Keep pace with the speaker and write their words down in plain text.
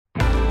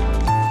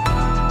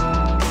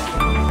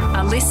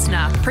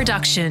listener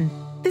production.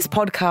 This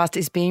podcast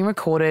is being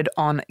recorded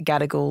on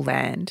Gadigal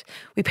land.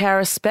 We pay our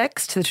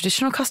respects to the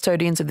traditional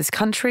custodians of this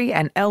country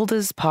and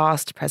elders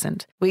past,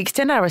 present. We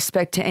extend our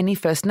respect to any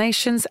First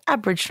Nations,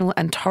 Aboriginal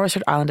and Torres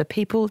Strait Islander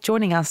people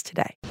joining us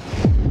today.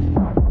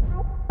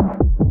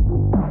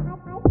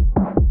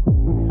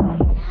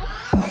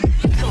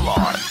 Come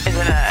on,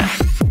 isn't it?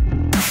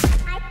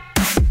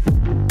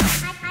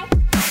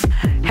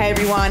 Hey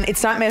everyone,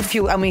 it's Nightmare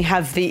Fuel and we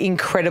have the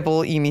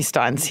incredible Yumi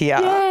Stynes here.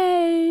 Yay!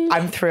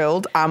 I'm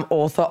thrilled. I'm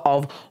author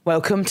of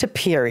Welcome to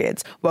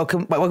Periods.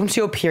 Welcome to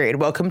your period.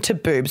 Welcome to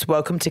boobs.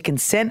 Welcome to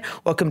consent.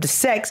 Welcome to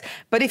sex.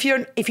 But if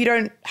you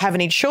don't have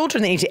any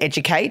children that you need to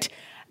educate,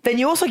 then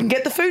you also can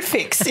get the food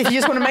fix if you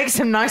just want to make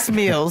some nice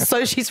meals.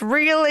 So she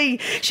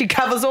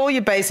covers all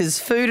your bases,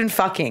 food and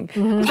fucking.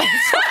 Mm-hmm.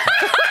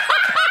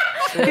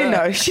 You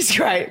know, she's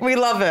great. We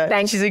love her.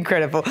 Thanks. She's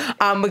incredible.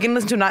 We're going to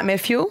listen to Nightmare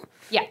Fuel.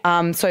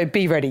 Yeah. So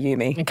be ready,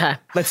 Yumi. Okay.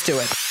 Let's do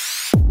it.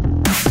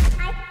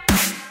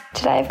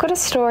 Today I've got a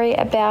story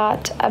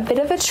about a bit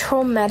of a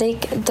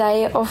traumatic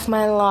day of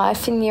my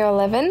life in year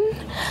 11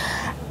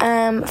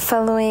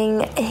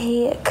 following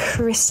a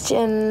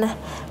Christian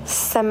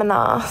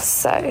seminar.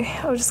 So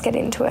I'll just get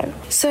into it.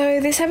 So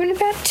this happened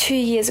about 2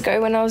 years ago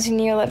when I was in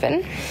year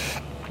 11,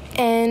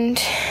 and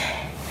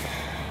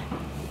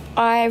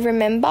I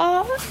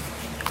remember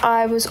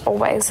I was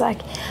always like,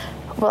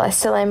 well, I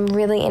still am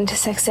really into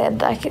sex ed.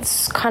 Like,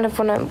 it's kind of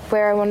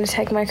where I want to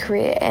take my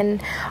career,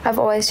 and I've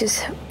always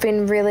just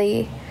been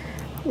really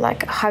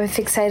like hyper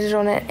fixated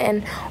on it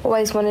and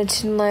always wanted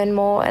to learn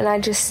more, and I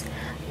just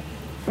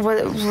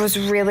was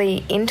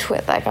really into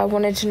it. Like, I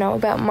wanted to know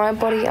about my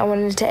body, I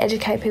wanted to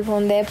educate people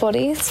on their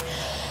bodies.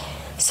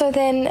 So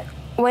then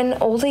when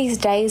all these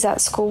days at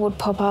school would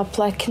pop up,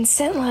 like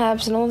consent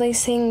labs and all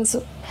these things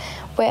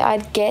where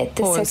I'd get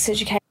the sex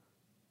education.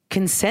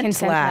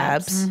 Consent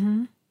labs?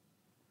 Mm-hmm.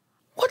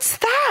 What's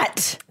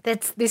that?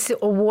 That's this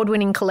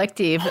award-winning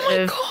collective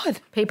of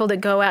God. people that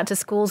go out to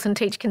schools and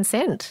teach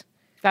consent.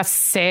 That's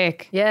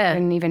sick. Yeah. I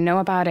didn't even know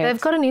about it.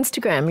 They've got an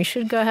Instagram. You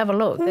should go have a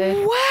look. Wow.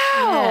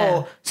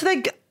 Yeah. So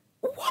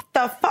what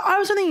the fuck? I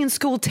was only in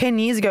school 10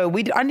 years ago.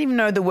 I didn't even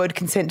know the word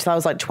consent till I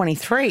was like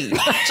 23.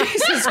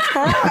 Jesus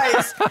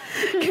Christ.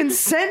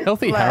 Consent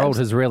Healthy labs. Harold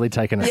has really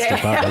taken a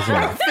step up,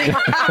 hasn't he?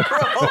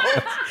 Harold.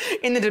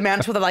 In the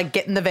demand where they're like,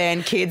 get in the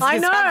van, kids. I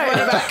Let's know. have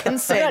fun about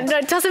consent. No,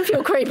 it doesn't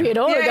feel creepy at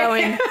all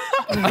going,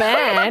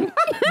 van.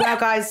 Wow,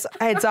 guys,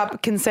 heads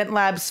up, consent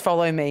labs,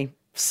 follow me.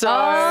 So, look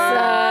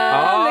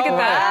at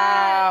that.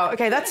 Wow.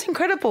 Okay, that's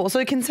incredible.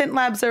 So consent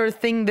labs are a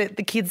thing that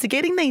the kids are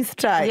getting these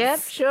days. Yep,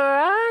 sure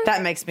are.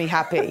 That makes me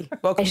happy.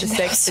 Welcome to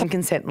Sex and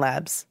Consent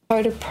Labs.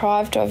 So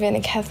deprived of in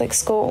a Catholic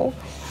school,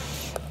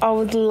 I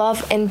would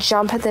love and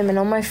jump at them, and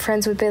all my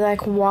friends would be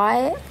like,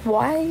 why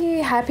are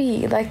you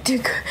happy, like,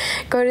 to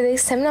go to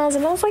these seminars?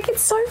 And I was like,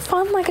 it's so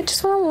fun, like, I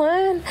just want to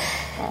learn.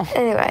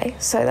 Anyway,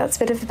 so that's a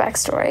bit of the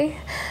backstory.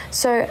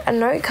 So a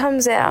note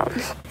comes out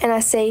and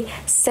I see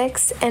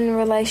sex and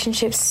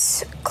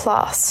relationships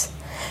class.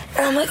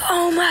 And I'm like,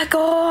 oh my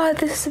God,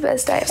 this is the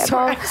best day ever.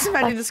 Sorry, I just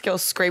imagine this girl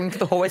screaming through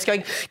the hallways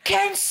going,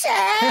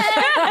 consent!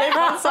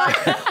 Everyone's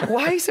like,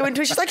 why are you so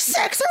into it? She's like,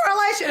 sex and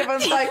relation.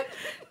 Everyone's like,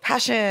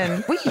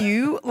 passion. Were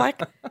you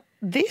like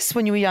this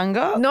when you were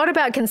younger? Not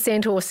about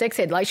consent or sex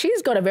ed. Like,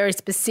 she's got a very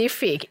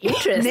specific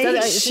interest.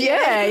 Niche,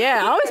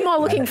 yeah. I was more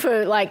looking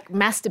for like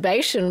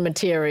masturbation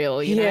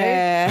material, you know.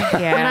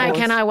 Yeah.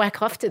 Can I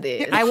whack off to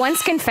this? I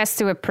once confessed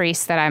to a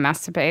priest that I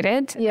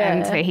masturbated, Yeah.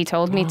 and he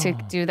told me to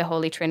do the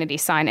Holy Trinity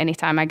sign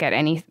anytime I get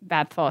any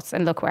bad thoughts,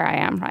 and look where I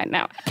am right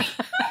now.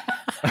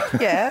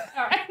 Yeah.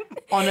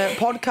 On a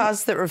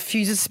podcast that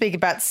refuses to speak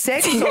about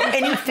sex or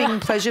anything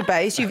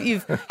pleasure-based,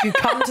 you've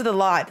come to the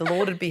light. The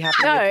Lord would be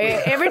happy No,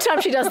 with you. every time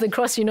she does the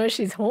cross, you know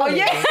she's horny. Oh,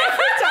 yeah.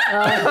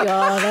 Oh,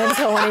 God, that's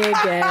horny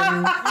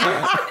again.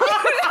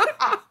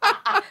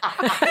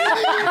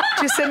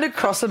 Just send a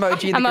cross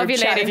emoji in the I'm group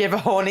chat ovulating. if you're ever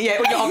horny.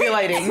 Yeah, when you're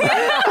ovulating.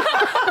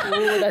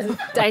 Ooh, that's a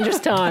dangerous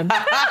time.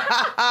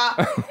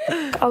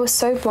 I was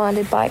so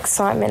blinded by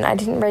excitement, I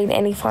didn't read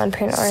any fine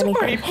print or anything.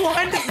 Sorry,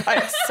 blinded by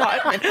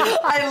excitement.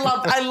 I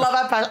love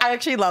our passion. I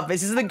actually love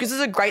this. This is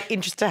a great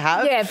interest to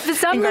have. Yeah, for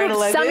some in grade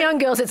 11. young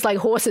girls, it's like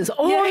horses.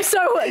 Oh, Yeah. I'm so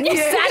new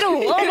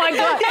saddle. Oh my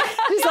God,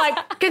 it's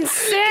like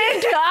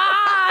consent.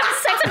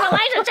 Sex and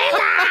relationship.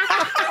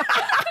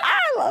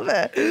 I love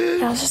it.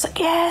 And I was just like,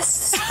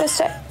 yes, this is best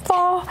day ever.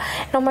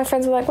 And all my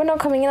friends were like, we're not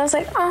coming in. I was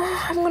like,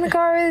 oh, I'm going to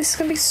go. This is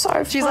going to be so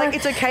fun. She's like,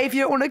 it's okay if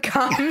you don't want to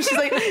come. She's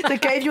like, it's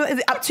okay if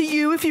it's up to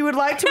you if you would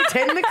like to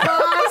attend the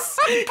class.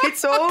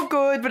 It's all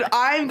good, but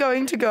I'm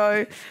going to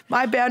go.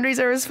 My boundaries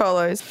are as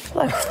follows.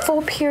 like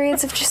 4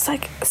 periods of just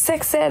like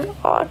sex ed.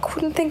 Oh, I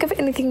couldn't think of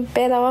anything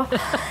better.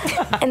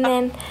 And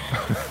then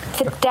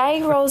the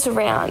day rolls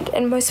around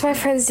and most of my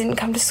friends didn't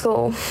come to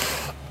school.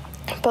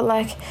 But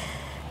like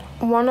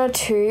 1 or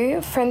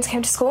 2 friends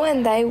came to school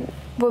and they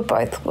were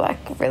both like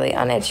really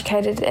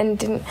uneducated and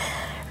didn't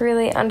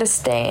really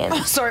understand.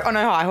 Oh, sorry, on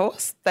a high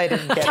horse. They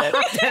didn't get it.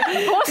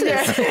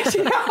 Horses.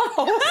 Yeah,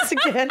 horse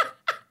again.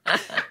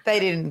 They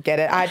didn't get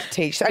it. I had to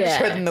teach. I just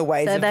showed them the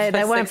ways. So of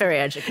they weren't very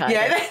educated.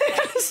 Yeah, they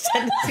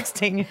understand the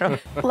 16-year-old.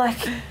 Like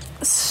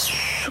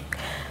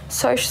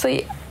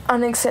socially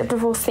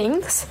unacceptable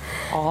things.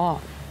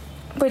 Oh.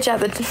 Which at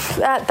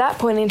that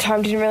point in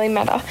time didn't really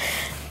matter.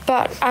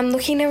 But I'm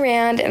looking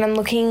around and I'm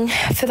looking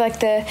for like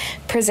the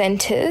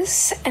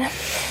presenters and I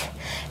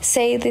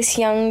see this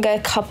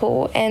younger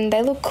couple and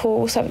they look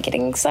cool, so I'm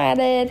getting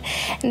excited,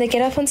 and they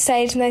get up on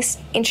stage and they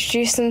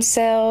introduce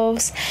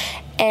themselves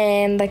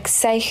and like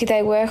say who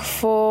they work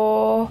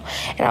for,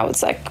 and I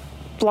was like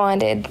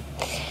blinded,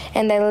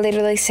 and they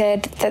literally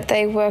said that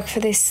they work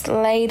for this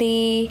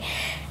lady.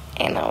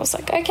 And I was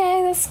like,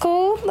 okay, that's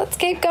cool. Let's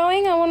keep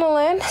going. I want to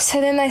learn.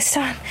 So then they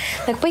start,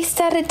 like, we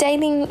started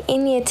dating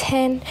in year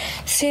 10.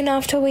 Soon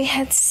after we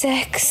had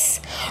sex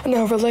and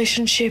our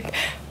relationship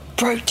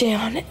broke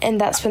down, and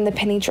that's when the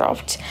penny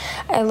dropped.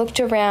 I looked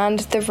around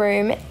the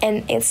room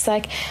and it's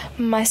like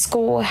my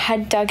school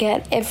had dug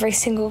out every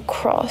single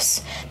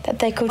cross that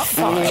they could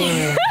find.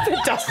 They're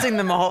dusting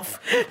them off.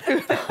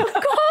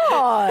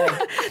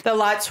 God. The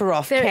lights were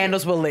off.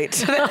 Candles were lit.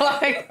 They're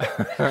like,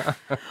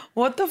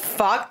 what the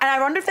fuck? And I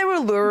wonder if they were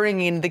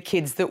luring in the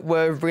kids that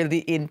were really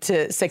into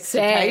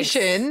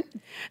sexification.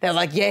 They're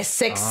like, yes,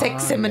 sex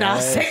seminar.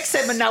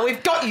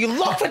 We've got you.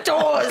 Lock the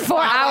doors.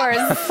 4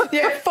 hours.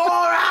 Yeah, 4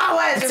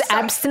 hours. It's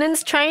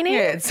abstinence training?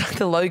 Yeah, it's like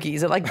the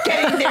Logies. They're like,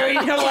 get in there and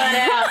you're not allowed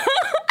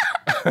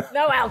out.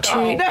 No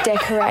alcohol. To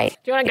decorate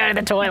Do you want to go to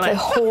the the toilet?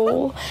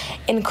 hall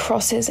in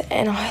crosses,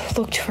 and I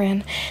looked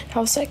around and I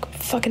was like,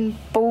 fucking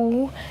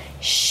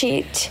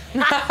bullshit.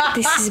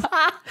 This is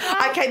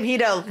I came here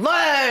to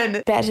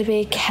learn. about to be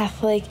a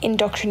Catholic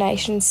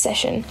indoctrination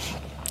session.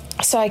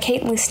 So I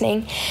keep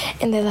listening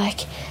and they're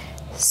like,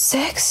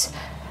 sex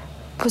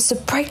was the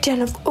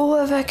breakdown of all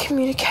of our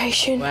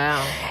communication.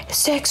 Wow.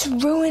 Sex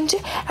ruined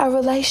our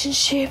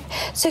relationship.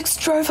 Sex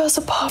drove us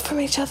apart from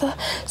each other.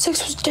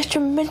 Sex was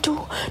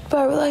detrimental to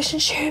our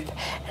relationship.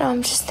 And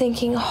I'm just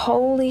thinking,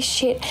 holy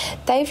shit,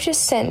 they've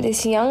just sent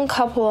this young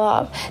couple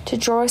up to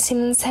draw us in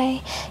and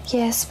say,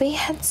 yes, we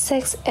had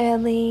sex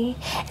early,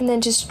 and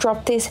then just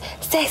drop this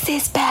sex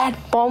is bad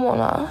bomb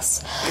on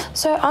us.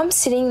 So I'm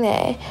sitting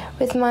there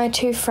with my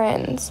two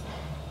friends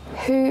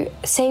who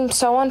seem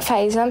so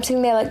unfazed, and I'm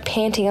sitting there like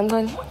panting. I'm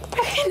going, what?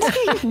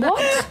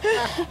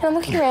 And I'm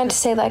looking around to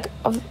see like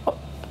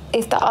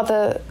if the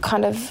other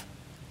kind of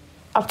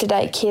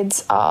up-to-date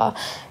kids are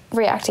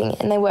reacting,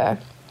 and they were.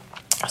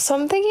 So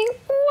I'm thinking,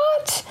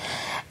 what?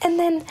 And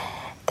then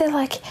they're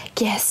like,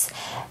 yes.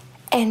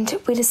 And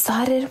we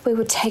decided we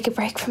would take a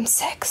break from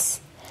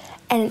sex,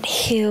 and it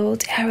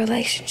healed our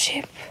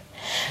relationship.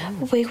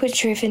 We were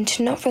driven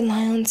to not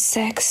rely on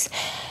sex,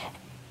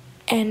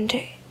 and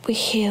we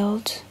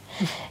healed.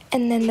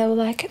 And then they were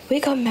like,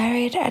 we got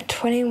married at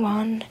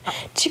 21.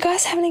 Do you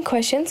guys have any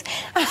questions?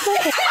 I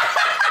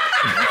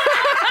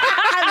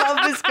love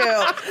this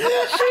girl.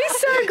 She's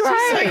so great.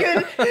 She's so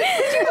good. Do you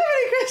have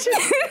any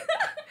questions?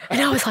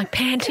 And I was like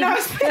panting. I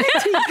was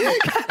panting.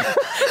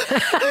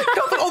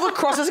 God, all the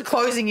crosses are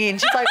closing in.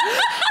 She's like...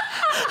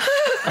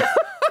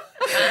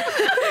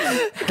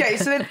 Okay,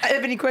 so then,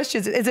 have any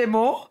questions? Is there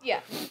more? Yeah.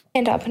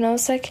 And up, and I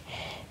was like,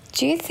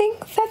 do you think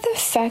that the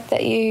fact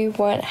that you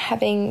weren't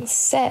having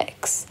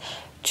sex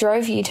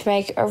drove you to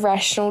make a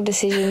rational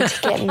decision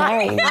to get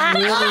married really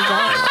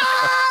wrong?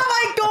 Oh,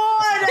 my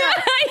God.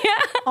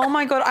 Oh,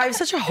 my God. I have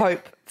such a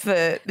hope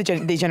for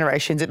these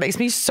generations. It makes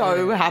me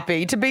so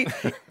happy to be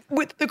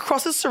with the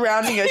crosses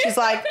surrounding her. She's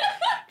like,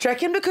 do you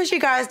reckon because you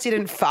guys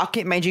didn't fuck,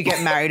 it made you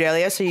get married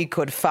earlier so you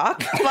could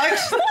fuck? Like,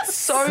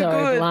 so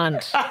good.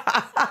 Blunt.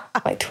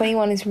 Like,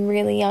 21 is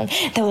really young.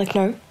 They were like,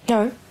 no.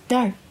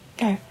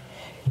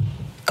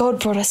 God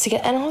brought us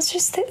together. And I was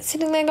just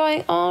sitting there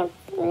going, oh,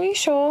 are you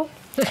sure?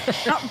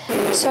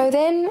 So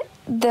then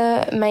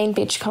the main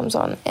bitch comes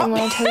on. And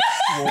when I tell you...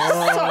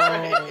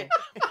 Sorry.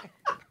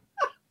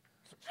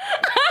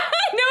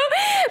 No,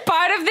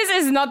 part of this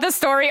is not the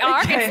story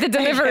arc, it's the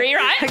delivery,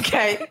 right?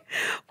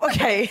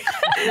 Okay.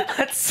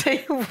 Let's see.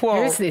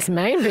 Whoa. Who's this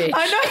main bitch?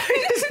 I know who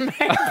this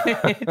main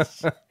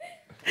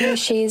bitch.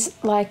 She's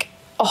like,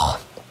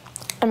 oh,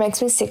 it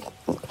makes me sick.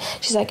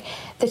 She's like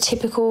the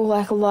typical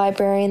like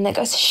librarian that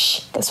goes,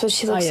 shh, that's what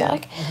she looks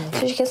like. Mm-hmm.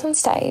 So she gets on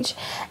stage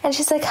and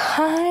she's like,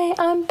 hi,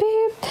 I'm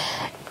Beep.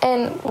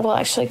 And we'll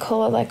actually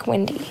call her like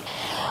Wendy.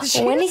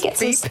 Wendy gets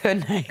beep her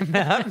name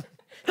out.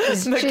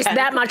 She's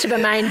that much of a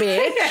main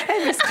bitch.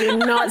 Just do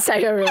not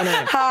say her real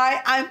name.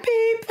 Hi, I'm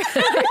Beep.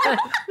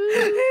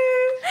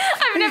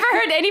 I've never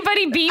heard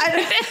anybody beep.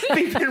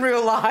 Beep in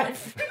real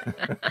life.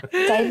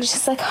 David's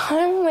just like,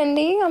 hi, I'm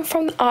Wendy. I'm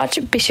from the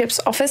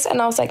Archbishop's office.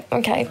 And I was like,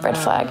 okay, red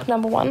flag,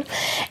 number one.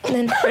 And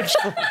then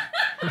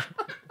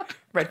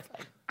Red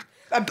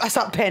flag. I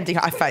start panting.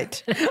 I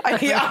faint. I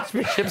hear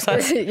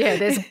Archbishop's. Yeah,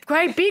 there's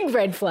great big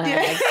red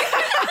flags.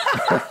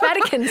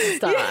 Vatican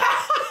style. Yeah.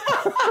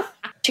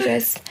 She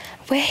goes,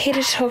 we're here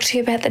to talk to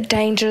you about the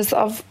dangers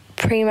of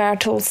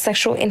premarital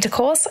sexual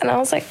intercourse. And I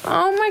was like,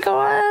 oh my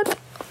God,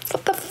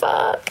 what the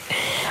fuck?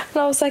 And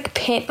I was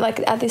like,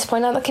 at this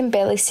point, I can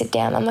barely sit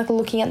down. I'm like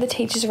looking at the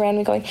teachers around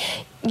me going,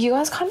 you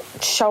guys can't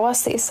show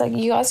us this. Like,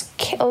 you guys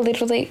can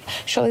literally,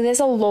 surely there's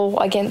a law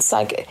against,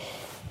 like,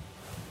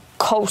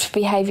 cult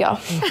behaviour.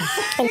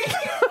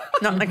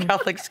 Not in a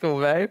Catholic school,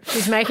 babe.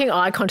 She's making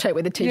eye contact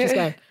with the teachers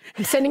going,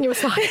 I'm sending you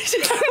aside.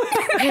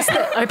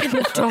 Open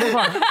the door.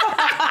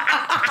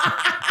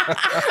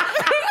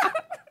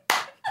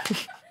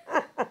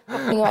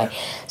 Anyway,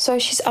 so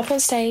she's up on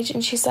stage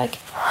and she's like,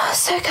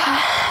 so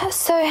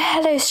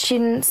hello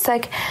students,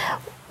 like,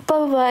 blah,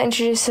 blah, blah,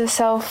 introduce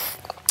herself.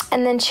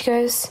 And then she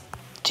goes,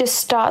 just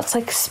starts,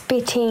 like,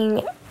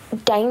 spitting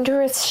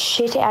dangerous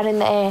shit out in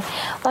the air.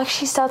 Like,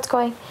 she starts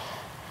going,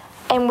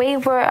 and we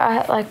were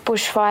at, like,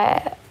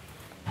 bushfire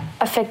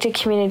affected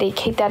community.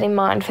 Keep that in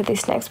mind for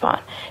this next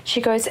part.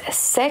 She goes,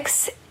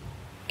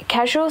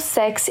 casual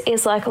sex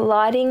is like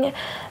lighting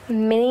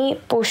mini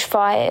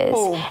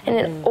bushfires and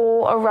it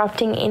all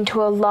erupting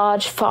into a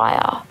large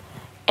fire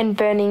and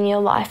burning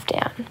your life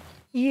down.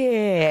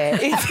 Yeah.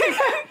 It's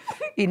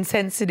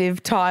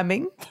insensitive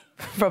timing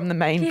from the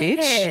main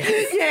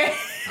bitch. Yeah.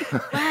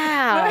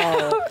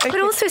 Wow. But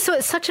also, so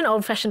it's such an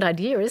old-fashioned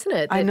idea, isn't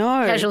it? I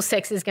know. Casual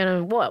sex is going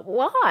to, what?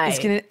 Why? It's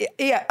gonna,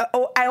 yeah.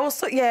 I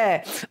also,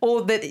 yeah.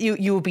 Or that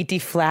you will be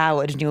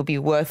deflowered and you'll be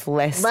worth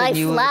less. My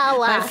flower.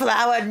 My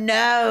flower,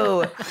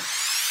 no.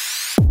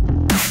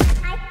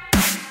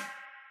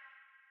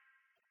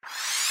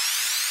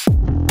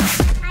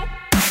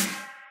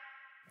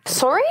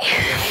 Sorry?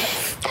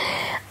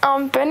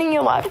 Burning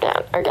your life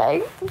down,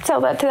 okay?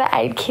 Tell that to the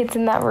 8 kids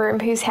in that room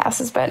whose house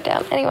is burnt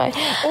down. Anyway.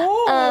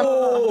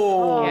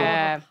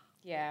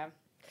 Yeah.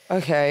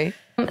 Okay.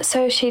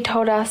 So she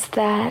told us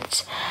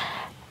that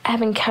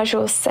having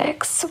casual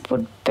sex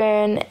would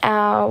burn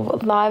our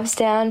lives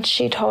down.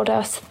 She told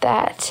us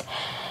that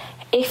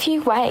if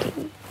you wait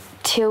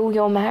till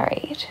you're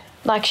married,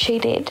 like she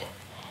did,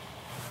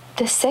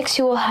 the sex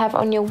you will have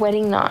on your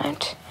wedding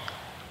night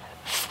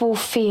will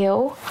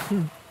feel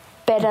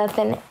better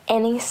than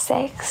any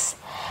sex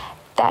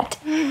that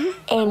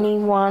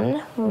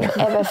anyone will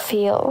ever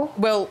feel.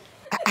 Well,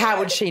 how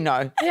would she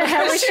know? Yeah,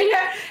 how would she?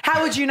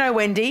 How would you know,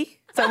 Wendy?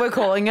 So we're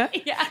calling her.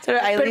 Yeah. So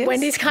aliens. But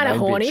Wendy's kind of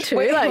horny too.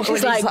 Wendy's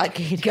She's like,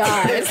 like,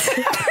 guys,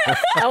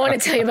 I want to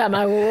tell you about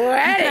my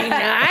wedding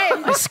night.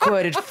 I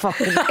squirted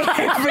fucking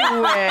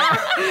everywhere.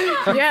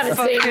 You haven't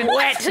seen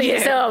wet till you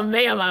saw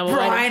me on my wedding.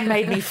 Brian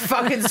made me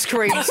fucking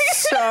scream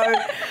so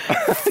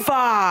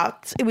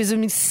fucked. It was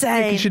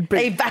insane.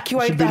 They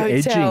evacuated the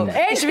hotel.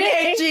 It should be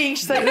edging.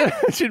 She's like,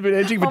 She'd been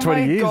edging for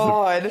 20 years.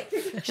 Oh my God.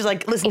 She's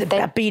like, listen to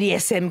that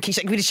BDSM. She's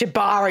like, we did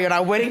shibari on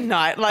our wedding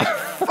night. Like,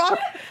 fuck.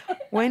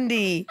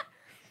 Wendy.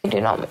 Do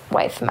not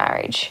wait for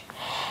marriage.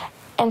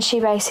 And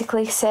she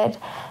basically said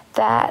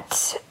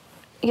that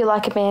you're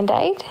like a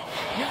Band-Aid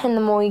and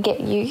the more you get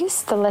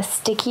used, the less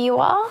sticky you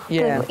are.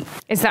 Yeah.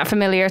 Is that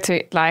familiar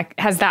to, like,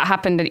 has that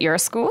happened at your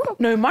school?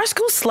 No, my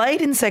school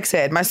slayed in sex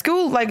ed. My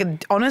school,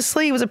 like,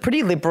 honestly, was a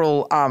pretty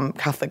liberal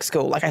Catholic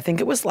school. Like, I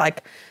think it was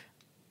like,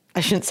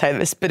 I shouldn't say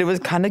this, but it was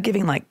kind of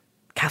giving, like,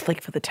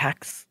 Catholic for the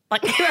tax.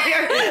 Like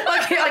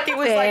it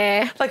was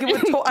like it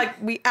was taught,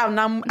 like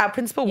our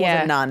principal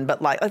was a nun,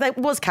 but like it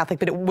was Catholic,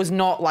 but it was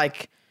not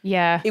like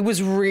it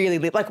was really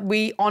like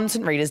we on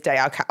St. Rita's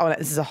Day.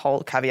 This is a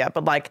whole caveat,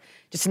 but like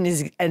just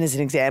as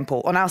an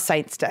example, on our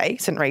Saints' Day,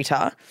 St.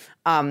 Rita,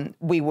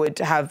 we would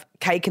have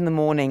cake in the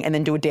morning and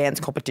then do a dance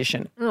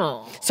competition.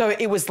 Oh. So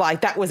it was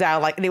like that was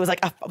our like there was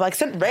like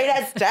St.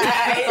 Rita's Day.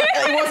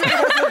 It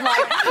wasn't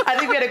like I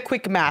think we had a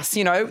quick mass.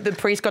 You know, the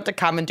priest got to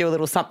come and do a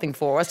little something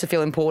for us to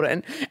feel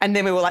important, and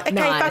then we were like, okay,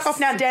 back off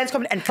now, dance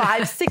competition, and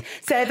 5, 6,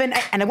 7,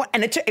 8,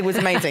 and it was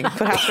amazing.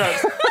 Could have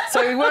strokes.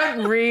 So we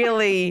weren't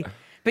really.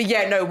 But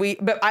yeah, no,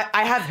 but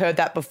I have heard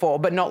that before,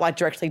 but not like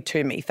directly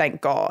to me,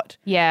 thank God.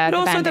 Yeah, but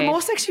also Band-Aid. the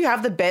more sex you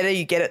have, the better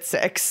you get at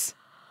sex.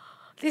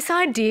 This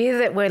idea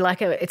that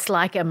it's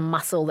like a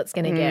muscle that's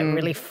going to get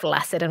really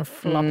flaccid and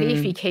floppy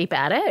if you keep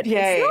at it.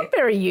 Yeah. It's not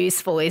very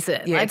useful, is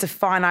it? Yeah, it's a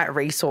finite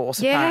resource,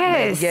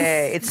 apparently. Yes.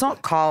 Yeah, it's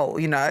not coal,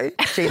 you know,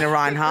 Gina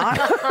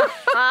Reinhardt.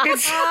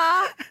 It's,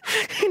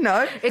 you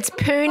know. It's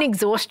poon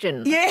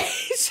exhaustion. Yeah,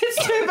 it's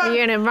just too much.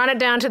 You're going to run it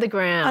down to the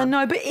ground. I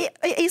know, but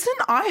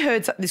I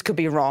heard this could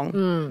be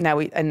wrong. Now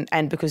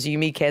and because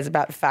Yumi cares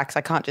about facts,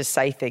 I can't just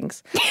say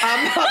things.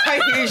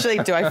 I usually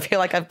do. I feel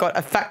like I've got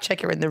a fact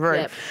checker in the room.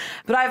 Yep.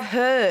 But I've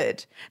heard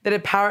that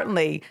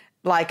apparently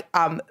like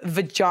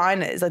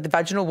vaginas, like the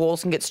vaginal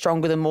walls can get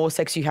stronger the more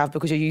sex you have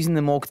because you're using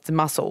them more because it's a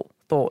muscle.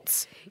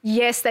 Thoughts?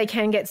 Yes, they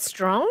can get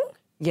strong,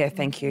 Yeah,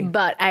 thank you.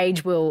 but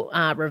age will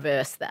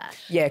reverse that.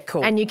 Yeah,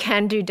 cool. And you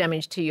can do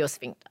damage to your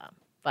sphincter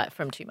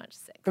from too much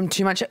sex. From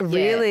too much, Yeah.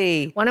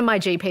 really? One of my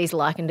GPs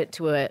likened it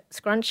to a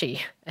scrunchie,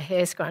 a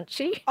hair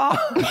scrunchie.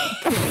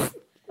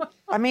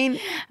 I mean,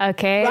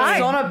 Okay. it's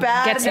not a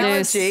bad Gets loose.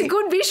 analogy. It's a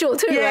good visual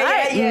too,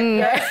 right?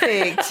 Yeah,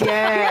 perfect.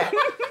 Yeah.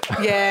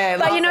 Yeah.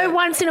 But love you know, it.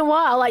 once in a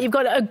while, like you've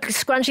got a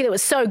scrunchie that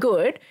was so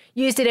good,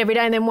 used it every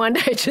day, and then one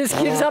day it just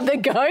gives up the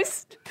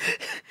ghost.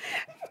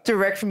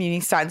 Direct from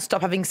Uni Stynes,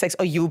 stop having sex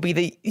or you'll be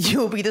the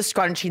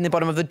scrunchie in the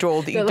bottom of the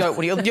drawer that you don't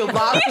want. Your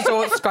last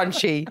resort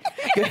scrunchie.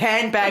 Your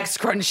handbag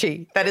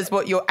scrunchie. That is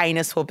what your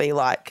anus will be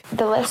like.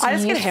 The less I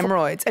just get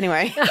hemorrhoids.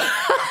 Anyway.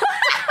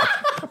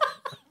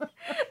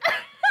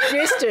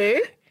 Used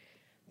to.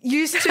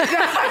 Used to.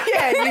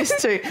 Yeah, used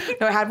to.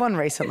 No, I had one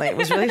recently. It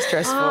was really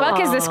stressful. Well,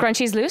 because the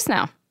scrunchie's loose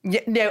now.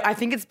 Yeah, no, I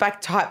think it's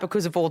back tight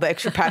because of all the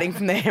extra padding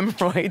from the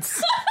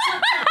hemorrhoids.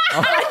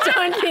 I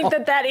don't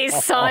think that is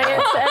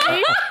science,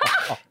 Abby.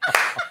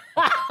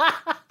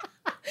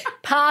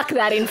 Park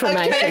that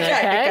information,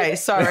 okay? Okay,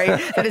 sorry.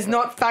 That is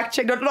not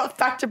fact-checked, not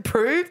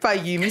fact-approved by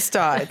Yumi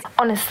Stynes.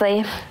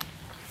 Honestly,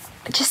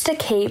 just to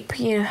keep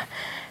your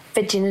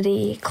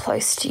virginity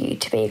close to you,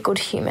 to be a good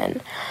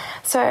human.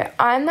 So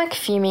I'm like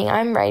fuming,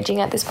 I'm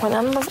raging at this point.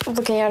 I'm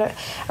looking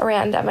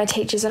around at my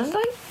teachers and I'm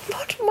like,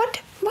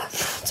 what?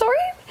 Sorry?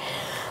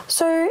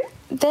 So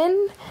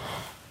then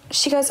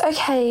she goes,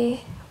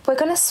 okay, we're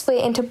going to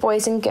split into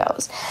boys and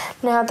girls.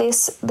 Now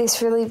this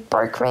really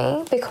broke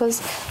me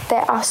because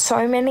there are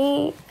so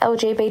many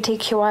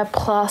LGBTQI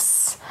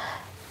plus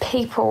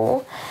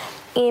people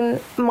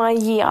in my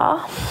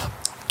year,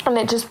 and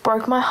it just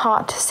broke my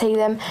heart to see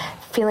them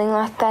feeling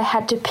like they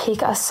had to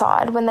pick a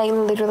side when they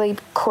literally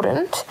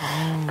couldn't.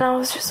 And I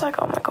was just like,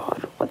 oh my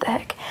God, what the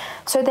heck?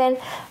 So then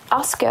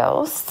us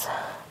girls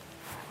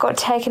got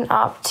taken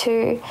up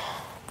to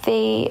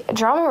the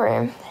drama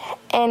room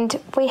and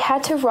we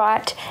had to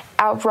write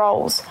our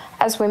roles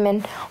as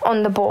women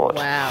on the board.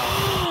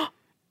 Wow.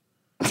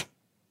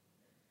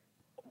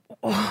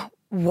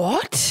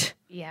 What?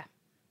 Yeah.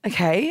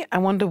 Okay, I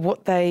wonder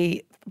what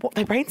they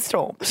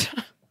brainstormed.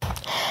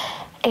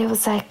 It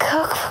was like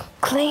cook,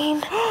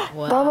 clean,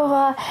 blah, blah,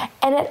 blah.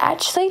 And it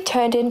actually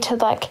turned into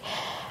like,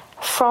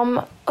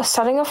 from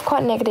starting off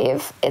quite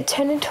negative, it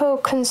turned into a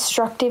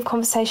constructive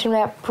conversation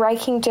about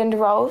breaking gender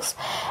roles.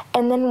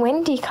 And then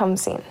Wendy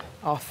comes in.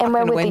 Oh, and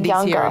we're with Wendy's the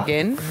younger here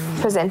again.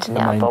 presenter The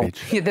now. main But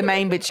bitch. Yeah, the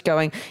main bitch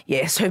going,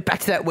 yeah, so back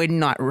to that wedding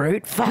night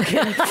route. Fucking.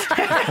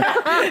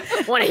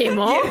 Want to hear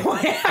more?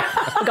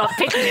 We've got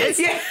pictures.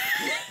 Yeah.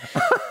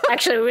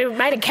 Actually, we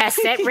made a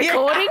cassette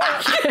recording.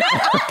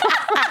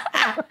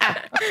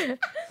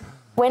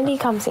 Wendy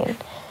comes in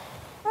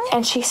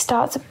and she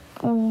starts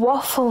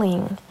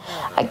waffling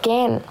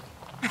again.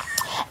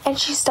 And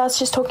she starts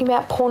just talking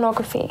about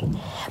pornography.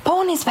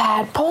 Porn is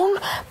bad. Porn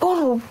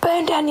will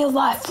burn down your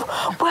life.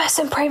 Worse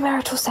than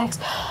premarital sex.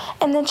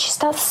 And then she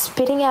starts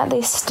spitting out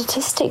these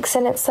statistics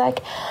and it's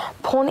like,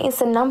 porn is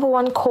the number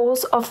one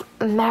cause of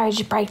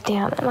marriage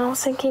breakdown. And I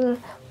was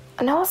thinking,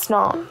 no, it's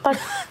not. Like,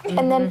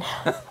 and then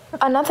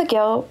another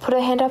girl put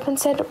her hand up and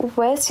said,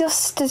 where's your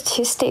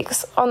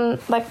statistics on,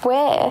 like,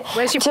 where?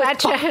 Where's your fat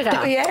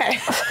cheddar? Yeah.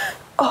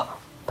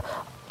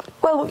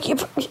 Well,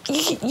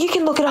 you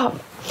can look it up.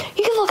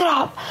 You can look it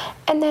up.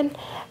 And then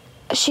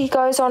she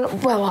goes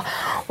on, well,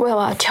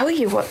 I'll tell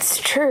you what's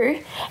true.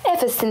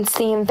 Ever since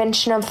the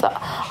invention of the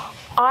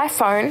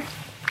iPhone,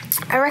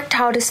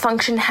 erectile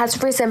dysfunction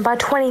has risen by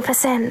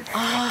 20%.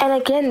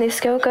 And again, this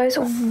girl goes,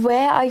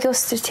 where are your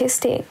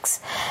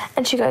statistics?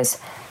 And she goes,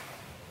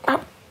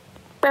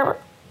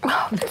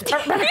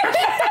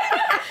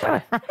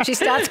 She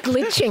starts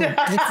glitching.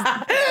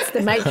 It's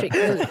the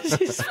Matrix.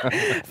 She's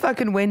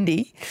fucking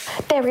Wendy.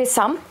 there is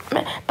some,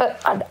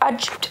 but I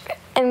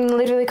and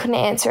literally couldn't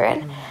answer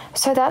it.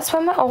 So that's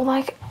when we're all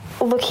like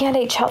looking at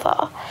each other.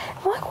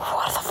 I'm like,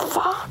 what the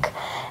fuck?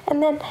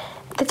 And then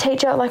the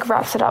teacher like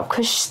wraps it up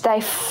because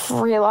they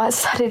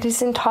realise that it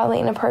is entirely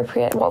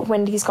inappropriate what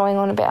Wendy's going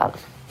on about.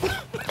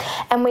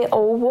 And we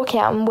all walk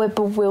out and we're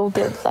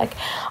bewildered. Like,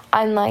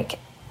 I'm like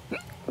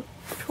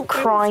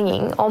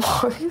crying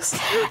almost.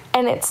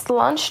 And it's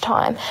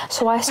lunchtime,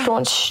 so I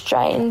launched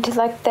straight into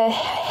like the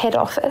head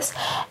office.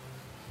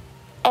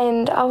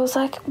 And I was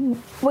like,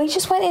 we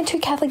just went into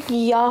Catholic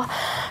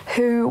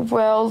Yahoo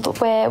world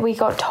where we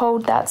got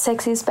told that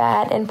sex is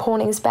bad and porn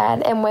is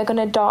bad and we're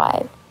going to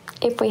die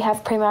if we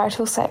have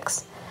premarital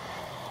sex.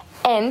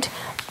 And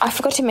I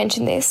forgot to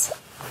mention this,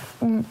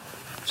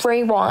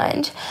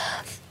 rewind,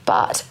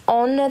 but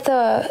on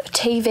the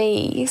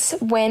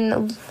TVs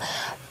when,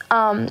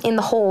 in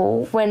the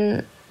hall,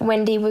 when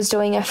Wendy was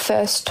doing her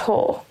first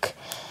talk,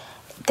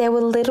 there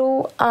were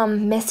little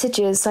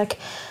messages like,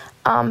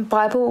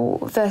 Bible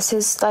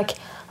verses like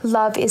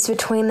love is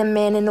between a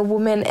man and a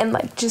woman and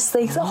like just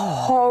these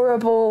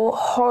horrible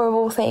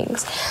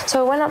things.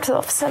 So I went up to the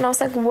officer and I was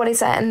like, what is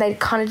that? And they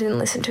kind of didn't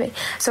listen to me.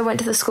 So I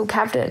went to the school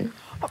captain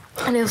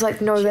and he was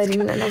like, no, they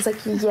didn't. And I was like,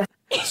 yes.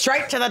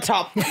 Straight to the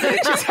top.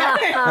 She's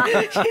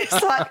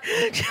like,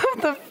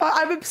 what the fuck?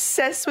 I'm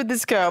obsessed with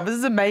this girl. This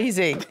is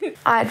amazing.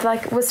 I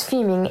was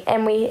fuming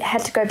and we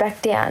had to go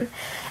back down.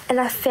 And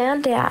I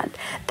found out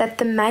that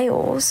the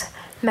males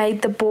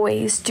made the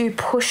boys do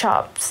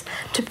push-ups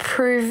to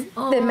prove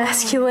their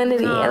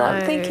masculinity. No. And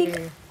I'm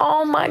thinking,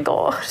 oh my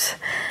God.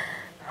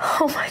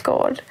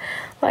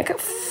 Like a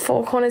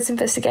Four Corners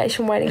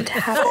investigation waiting to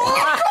happen.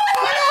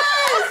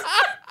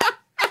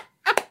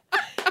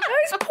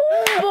 Those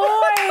poor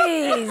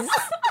boys.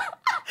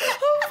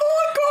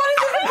 Oh,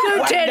 God.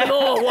 Lieutenant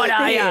Moore, what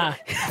are Fire.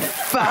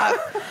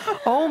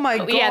 Fuck. Oh my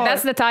God. Yeah,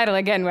 that's the title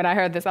again. When I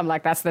heard this, I'm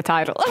like, that's the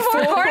title.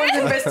 4 points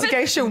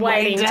investigation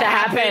Waiting to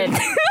happen.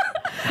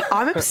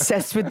 I'm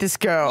obsessed with this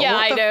girl. Yeah,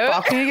 what I the know.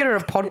 fuck? Can you get her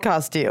a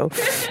podcast deal?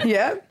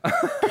 Yeah.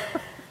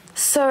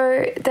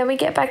 So then we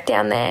get back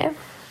down there,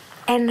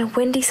 and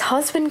Wendy's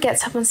husband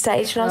gets up on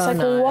stage, and I was like,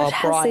 no. what Oh,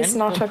 has Brian. this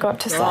nutter got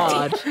to say?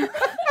 God.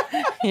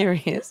 Here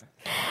he is.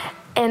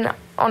 And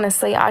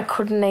honestly, I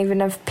couldn't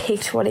even have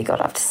picked what he got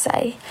up to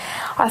say.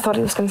 I thought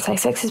he was going to say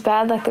sex is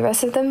bad like the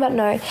rest of them, but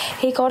no.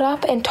 He got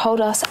up and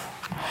told us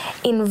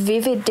in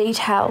vivid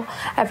detail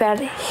about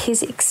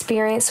his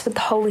experience with the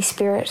Holy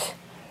Spirit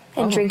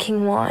and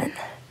drinking wine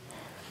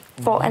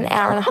for an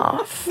hour and a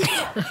half.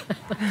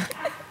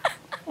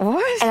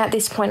 What? And at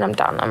this point, I'm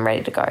done. I'm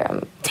ready to go.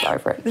 I'm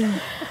over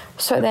it.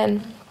 So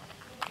then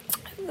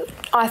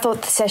I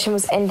thought the session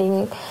was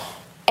ending,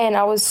 and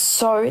I was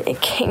so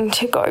keen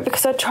to go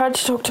because I tried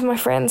to talk to my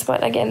friends,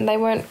 but again, they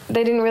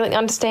didn't really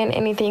understand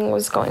anything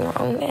was going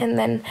wrong. And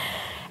then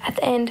at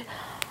the end,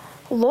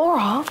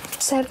 Laura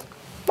said,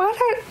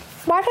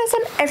 why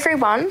doesn't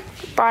everyone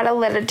write a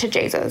letter to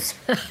Jesus?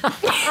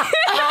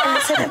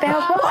 I said,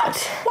 about what?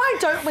 Why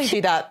don't we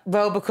do that?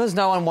 Well, because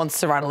no one wants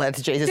to write a letter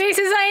to Jesus.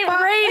 Jesus ain't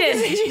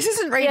reading. Jesus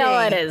isn't reading. Yeah,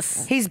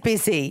 letters. He's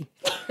busy.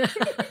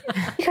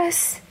 He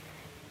goes,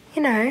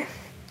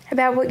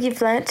 about what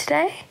you've learnt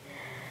today.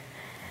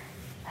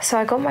 So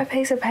I got my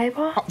piece of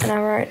paper and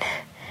I wrote,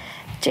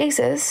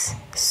 Jesus,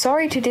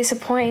 sorry to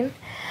disappoint,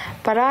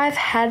 but I've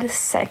had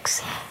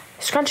sex.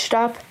 Scrunched it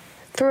up,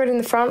 threw it in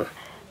the front,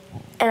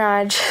 and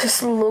I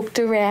just looked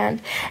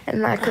around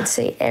and I could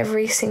see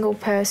every single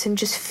person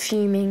just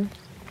fuming.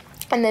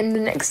 And then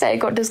the next day I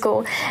got to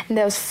school and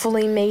there was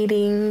fully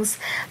meetings,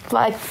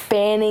 like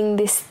banning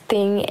this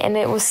thing, and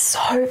it was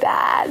so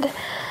bad.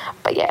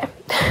 But yeah,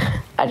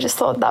 I just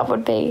thought that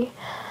would be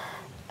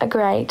a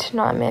great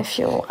nightmare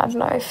fuel. I don't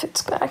know if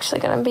it's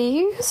actually going to be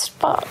used,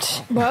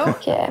 but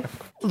yeah.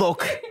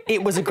 Look,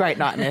 it was a great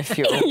nightmare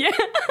fuel. Yeah.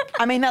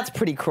 I mean, that's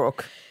pretty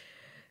crook.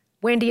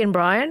 Wendy and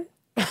Brian,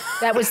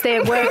 that was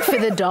their work for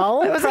the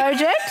doll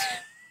project.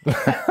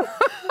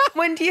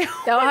 When do you...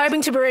 They were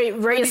hoping to be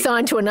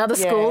reassigned to another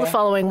school the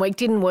following week.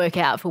 Didn't work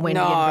out for Wendy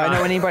and Brian.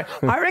 No, Wendy and Brian.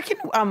 I reckon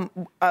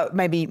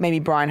maybe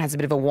Brian has a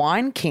bit of a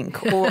wine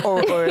kink or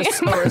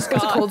what's it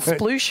called,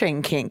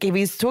 splooshing kink. If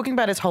he's talking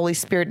about his Holy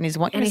Spirit and his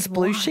wine, And his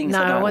splooshing. wine. Is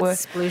that No, the right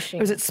what's word?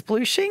 splooshing? Is it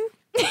splooshing?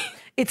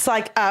 It's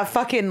like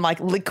fucking like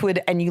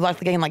liquid, and you like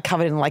the getting like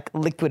covered in like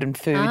liquid and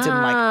foods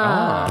and like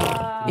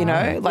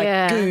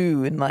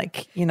goo and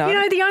like You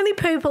know, the only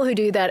people who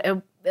do that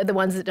are the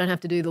ones that don't have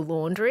to do the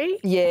laundry.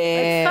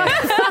 yeah.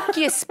 Fuck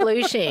your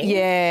splooshing.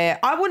 Yeah,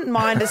 I wouldn't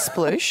mind a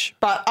sploosh,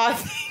 but I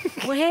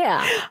think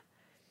Where?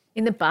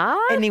 In the bar?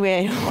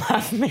 anywhere you'll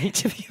have me,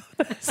 to be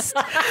honest.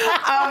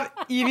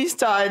 Yumi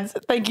Stynes,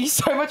 thank you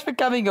so much for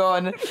coming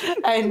on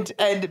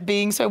and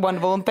being so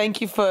wonderful, and thank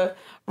you for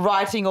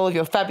writing all of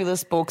your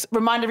fabulous books.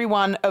 Remind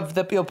everyone of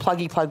your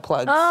plugs.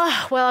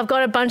 Well, I've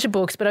got a bunch of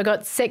books, but I've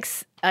got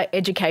sex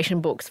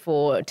education books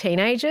for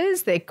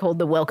teenagers. They're called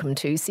the Welcome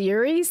To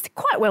series. They're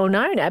quite well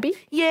known, Abby.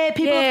 Yeah,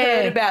 people have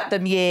heard about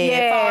them, far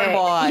and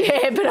wide.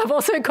 Yeah, but I've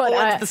also got All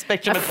ends of the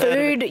spectrum a have heard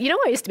of food. You know,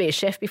 I used to be a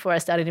chef before I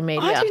started in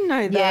media. I didn't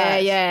know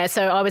that. Yeah.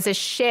 So I was a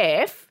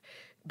chef,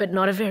 but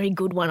not a very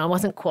good one. I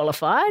wasn't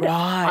qualified.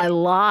 Right. I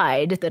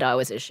lied that I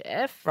was a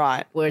chef.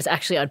 Right. Whereas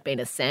actually I'd been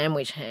a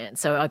sandwich hand.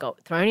 So I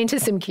got thrown into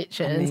some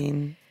kitchens. I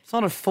mean, it's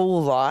not a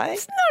full lie.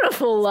 Not a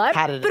full life.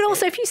 Padded a But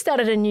also bit. if you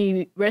started a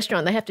new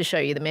restaurant, they have to show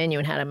you the menu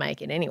and how to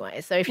make it anyway.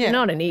 So if you're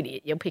not an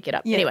idiot, you'll pick it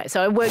up. Yeah. Anyway,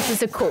 so I worked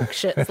as a cook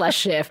slash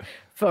chef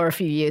for a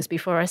few years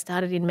before I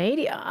started in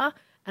media,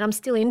 and I'm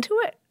still into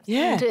it.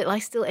 Yeah. Into it.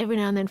 Like still every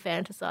now and then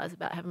fantasize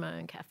about having my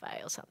own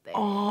cafe or something.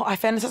 Oh, I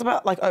fantasize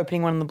about like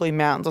opening one in the Blue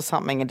Mountains or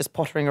something and just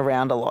pottering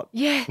around a lot.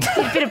 Yeah,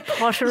 a bit of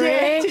pottering.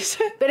 Yeah.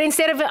 But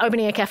instead of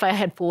opening a cafe, I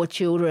had 4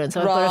 children,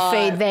 so I've got to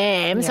feed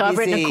them. So I've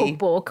written a Busy.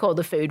 cookbook called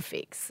The Food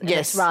Fix. And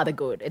Yes. It's rather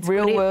good. It's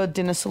Real good. world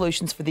dinner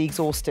solutions for the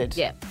exhausted.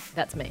 Yeah,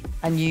 that's me.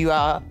 And you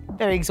are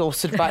very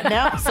exhausted right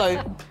now.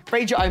 So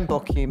read your own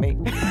book,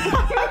 Yumi.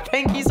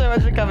 Thank you so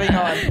much for coming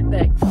on.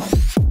 Thanks.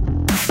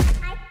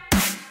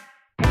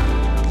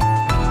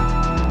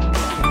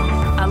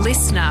 A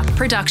listener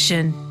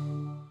production.